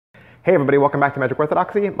Hey everybody, welcome back to Magic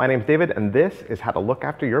Orthodoxy. My name's David, and this is how to look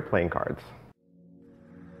after your playing cards.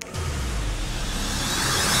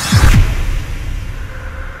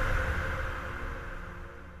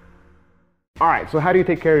 All right, so how do you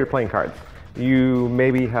take care of your playing cards? You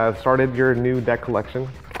maybe have started your new deck collection,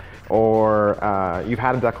 or you've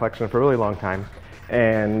had a deck collection for a really long time,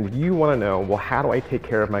 and you want to know, well, how do I take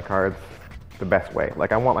care of my cards the best way?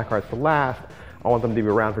 Like, I want my cards to last, I want them to be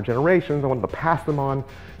around for generations, I want to pass them on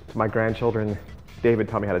to my grandchildren. David,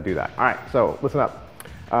 tell me how to do that. All right, so listen up.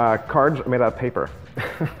 Cards are made out of paper.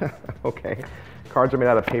 Okay, cards are made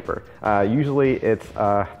out of paper. Usually it's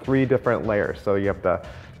 3 different layers. So you have the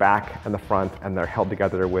back and the front, and they're held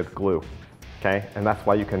together with glue. Okay, and that's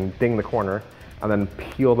why you can ding the corner and then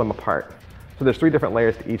peel them apart. So there's 3 different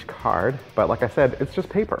layers to each card, but like I said, it's just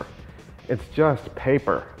paper. It's just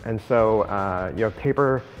paper. And so you have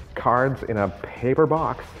paper cards in a paper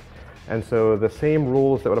box. And so the same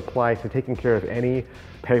rules that would apply to taking care of any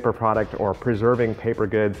paper product or preserving paper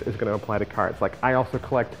goods is going to apply to cards. Like, I also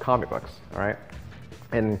collect comic books, all right?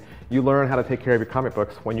 And you learn how to take care of your comic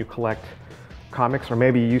books when you collect comics, or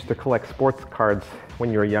maybe you used to collect sports cards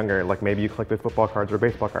when you were younger, like maybe you collected football cards or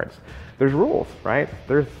baseball cards. There's rules, right?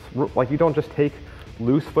 Like, you don't just take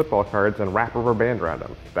loose football cards and wrap a rubber band around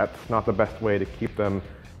them. That's not the best way to keep them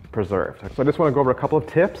preserved. So I just want to go over a couple of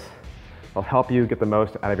tips. It'll help you get the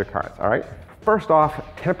most out of your cards, all right? First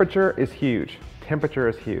off, temperature is huge. Temperature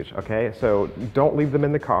is huge, okay? So don't leave them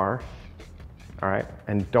in the car, all right?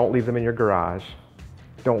 And don't leave them in your garage.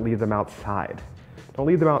 Don't leave them outside. Don't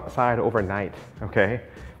leave them outside overnight, okay?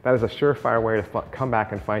 That is a surefire way to come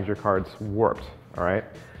back and find your cards warped, all right?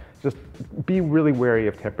 Just be really wary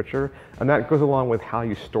of temperature, and that goes along with how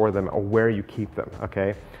you store them or where you keep them,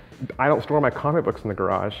 okay? I don't store my comic books in the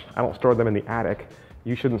garage. I don't store them in the attic.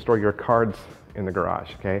 You shouldn't store your cards in the garage,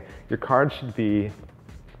 okay? Your cards should be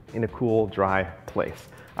in a cool, dry place.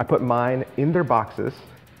 I put mine in their boxes,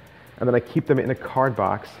 and then I keep them in a card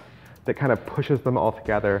box that kind of pushes them all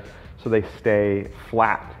together so they stay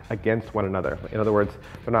flat against one another. In other words,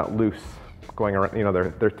 they're not loose going around, you know,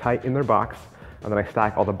 they're tight in their box, and then I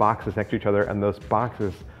stack all the boxes next to each other, and those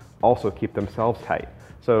boxes also keep themselves tight.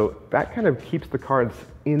 So that kind of keeps the cards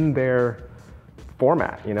in their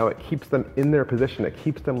format, you know, it keeps them in their position, it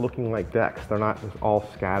keeps them looking like decks. They're not just all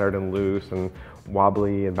scattered and loose and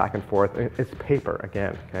wobbly and back and forth. It's paper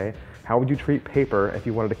again, okay? How would you treat paper if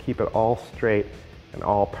you wanted to keep it all straight and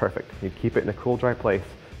all perfect? You'd keep it in a cool, dry place.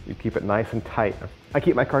 You keep it nice and tight. I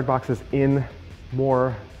keep my card boxes in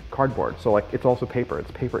more cardboard, so like it's also paper.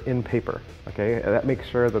 It's paper in paper, okay? And that makes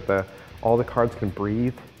sure that all the cards can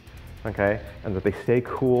breathe, okay, and that they stay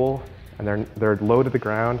cool and they're low to the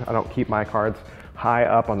ground. I don't keep my cards high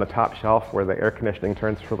up on the top shelf where the air conditioning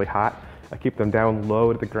turns really hot. I keep them down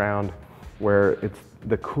low to the ground where it's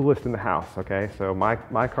the coolest in the house, okay? So my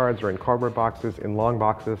cards are in cardboard boxes, in long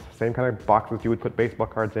boxes, same kind of boxes you would put baseball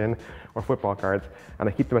cards in or football cards, and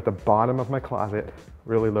I keep them at the bottom of my closet,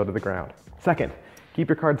 really low to the ground. Second, keep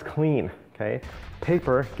your cards clean, okay?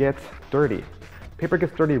 Paper gets dirty. Paper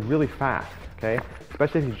gets dirty really fast, okay?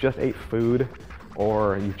 Especially if you just ate food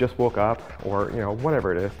or you just woke up or, you know,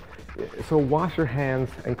 whatever it is. So wash your hands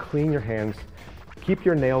and clean your hands. Keep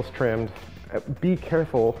your nails trimmed. Be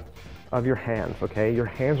careful of your hands, okay? Your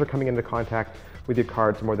hands are coming into contact with your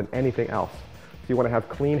cards more than anything else. So you want to have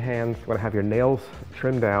clean hands. You want to have your nails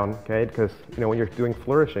trimmed down, okay? Because, you know, when you're doing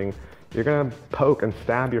flourishing, you're going to poke and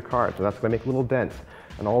stab your cards, and that's going to make little dents.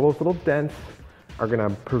 And all those little dents are going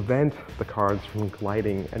to prevent the cards from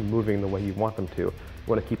gliding and moving the way you want them to. You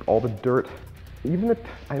want to keep all the dirt, even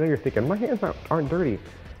I know you're thinking, my hands aren't dirty.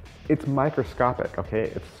 It's microscopic, okay?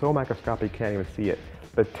 It's so microscopic you can't even see it.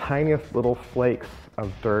 The tiniest little flakes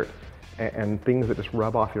of dirt and things that just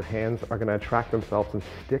rub off your hands are gonna attract themselves and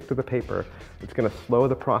stick to the paper. It's gonna slow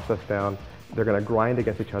the process down. They're gonna grind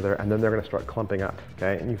against each other, and then they're gonna start clumping up,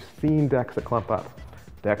 okay? And you've seen decks that clump up.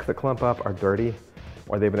 Decks that clump up are dirty,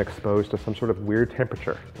 or they've been exposed to some sort of weird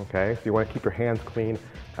temperature, okay? So you wanna keep your hands clean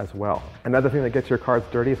as well. Another thing that gets your cards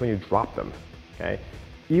dirty is when you drop them, okay?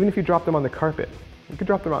 Even if you drop them on the carpet, you could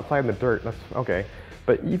drop them outside in the dirt, that's okay.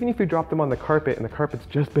 But even if you drop them on the carpet and the carpet's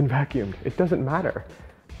just been vacuumed, it doesn't matter.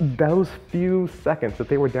 Those few seconds that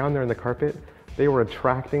they were down there in the carpet, they were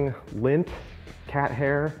attracting lint, cat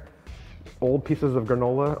hair, old pieces of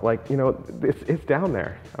granola, like, you know, it's down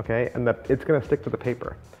there, okay? And it's gonna stick to the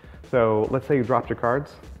paper. So let's say you dropped your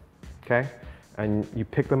cards, okay? And you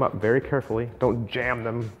pick them up very carefully. Don't jam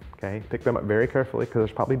them, okay? Pick them up very carefully because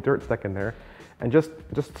there's probably dirt stuck in there. And just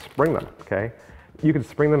spring them, okay? You can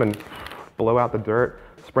spring them and blow out the dirt,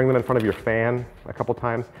 spring them in front of your fan a couple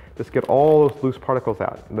times. Just get all those loose particles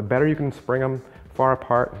out. And the better you can spring them far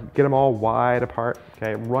apart, get them all wide apart,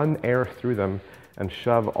 okay? Run air through them and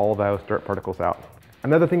shove all those dirt particles out.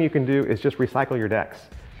 Another thing you can do is just recycle your decks,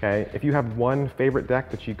 okay? If you have one favorite deck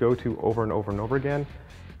that you go to over and over and over again,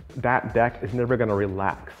 that deck is never gonna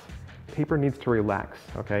relax. Paper needs to relax,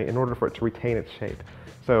 okay, in order for it to retain its shape.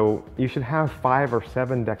 So you should have 5 or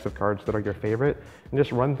 7 decks of cards that are your favorite and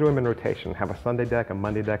just run through them in rotation. Have a Sunday deck, a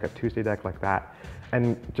Monday deck, a Tuesday deck like that.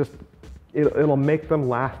 And just, it'll make them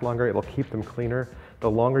last longer, it'll keep them cleaner. The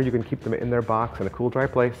longer you can keep them in their box in a cool, dry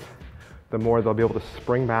place, the more they'll be able to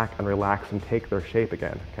spring back and relax and take their shape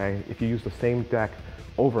again, okay? If you use the same deck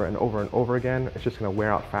over and over and over again, it's just gonna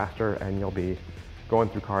wear out faster and you'll be going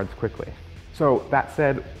through cards quickly. So that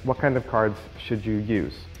said, what kind of cards should you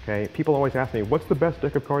use? Okay, people always ask me, what's the best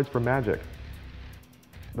deck of cards for Magic?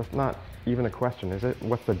 That's not even a question, is it?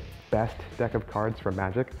 What's the best deck of cards for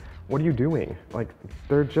Magic? What are you doing? Like,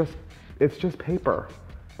 it's just paper,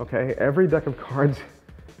 okay? Every deck of cards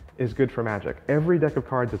is good for Magic. Every deck of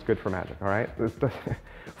cards is good for Magic, all right?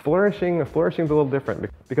 Flourishing's a little different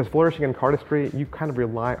because flourishing and cardistry, you kind of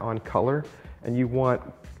rely on color and you want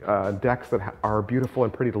decks that are beautiful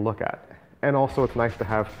and pretty to look at. And also it's nice to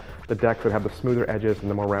have the decks that have the smoother edges and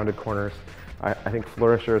the more rounded corners. I think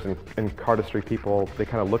flourishers and cardistry people, they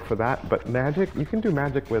kind of look for that. But Magic, you can do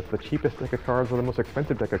Magic with the cheapest deck of cards or the most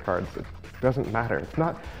expensive deck of cards. It doesn't matter.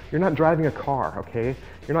 You're not driving a car, okay?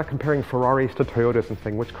 You're not comparing Ferraris to Toyotas and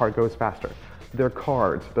saying which car goes faster. They're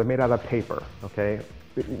cards, they're made out of paper, okay?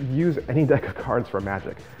 Use any deck of cards for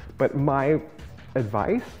Magic. But my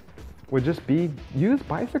advice would just be use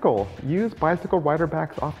Bicycle. Use Bicycle rider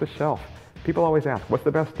backs off the shelf. People always ask, what's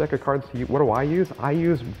the best deck of cards to use? What do I use? I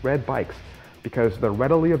use red bikes because they're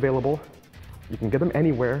readily available. You can get them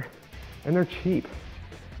anywhere and they're cheap.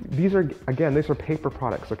 These are paper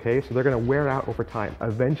products, okay? So they're gonna wear out over time.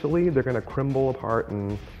 Eventually, they're gonna crumble apart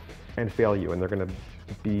and fail you and you're gonna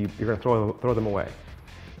throw them away.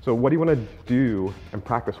 So what do you wanna do and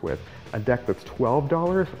practice with? A deck that's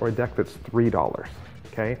 $12 or a deck that's $3,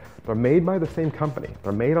 okay? They're made by the same company.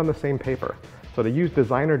 They're made on the same paper. So to use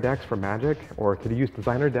designer decks for Magic or to use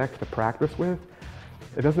designer decks to practice with,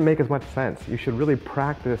 it doesn't make as much sense. You should really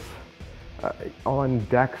practice on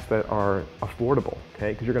decks that are affordable,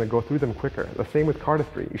 okay? Because you're gonna go through them quicker. The same with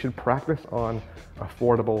cardistry. You should practice on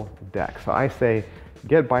affordable decks. So I say,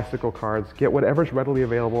 get Bicycle cards, get whatever's readily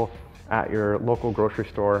available at your local grocery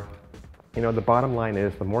store. You know, the bottom line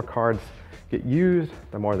is the more cards get used,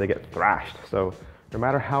 the more they get thrashed. So no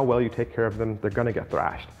matter how well you take care of them, they're gonna get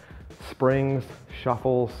thrashed. Springs,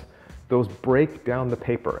 shuffles, those break down the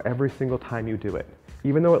paper every single time you do it.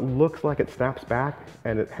 Even though it looks like it snaps back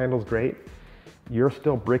and it handles great, you're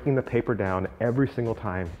still breaking the paper down every single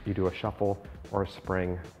time you do a shuffle or a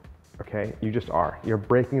spring, okay? You just are. You're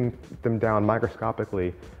breaking them down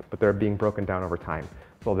microscopically, but they're being broken down over time.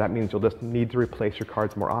 So that means you'll just need to replace your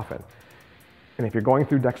cards more often. And if you're going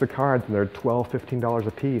through decks of cards and they're $12, $15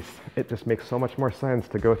 a piece, it just makes so much more sense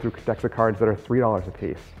to go through decks of cards that are $3 a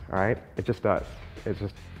piece, all right? It just does. It's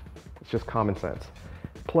just common sense.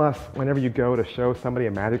 Plus, whenever you go to show somebody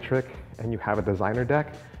a magic trick and you have a designer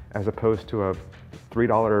deck as opposed to a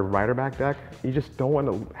 $3 rider back deck, you just don't want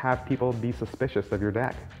to have people be suspicious of your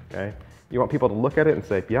deck, okay? You want people to look at it and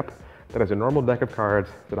say, yep, that is a normal deck of cards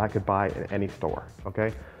that I could buy in any store,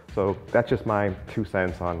 okay? So that's just my 2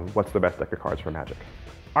 cents on what's the best deck of cards for Magic.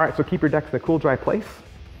 All right, so keep your decks in a cool, dry place,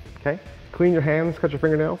 okay? Clean your hands, cut your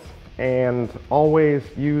fingernails, and always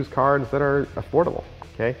use cards that are affordable,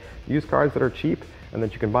 okay? Use cards that are cheap and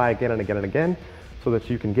that you can buy again and again and again so that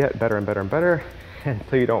you can get better and better and better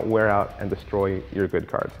until you don't wear out and destroy your good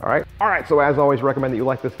cards, all right? All right, so as always, recommend that you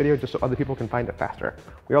like this video just so other people can find it faster.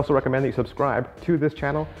 We also recommend that you subscribe to this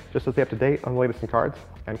channel just to stay up to date on the latest in cards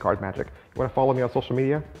and card magic. You wanna follow me on social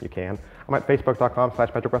media? You can. I'm at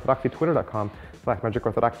facebook.com/magicorthodoxy,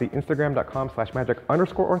 twitter.com/magicorthodoxy,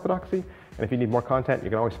 instagram.com/magic_orthodoxy. And if you need more content, you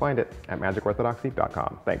can always find it at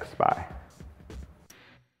magicorthodoxy.com. Thanks, bye.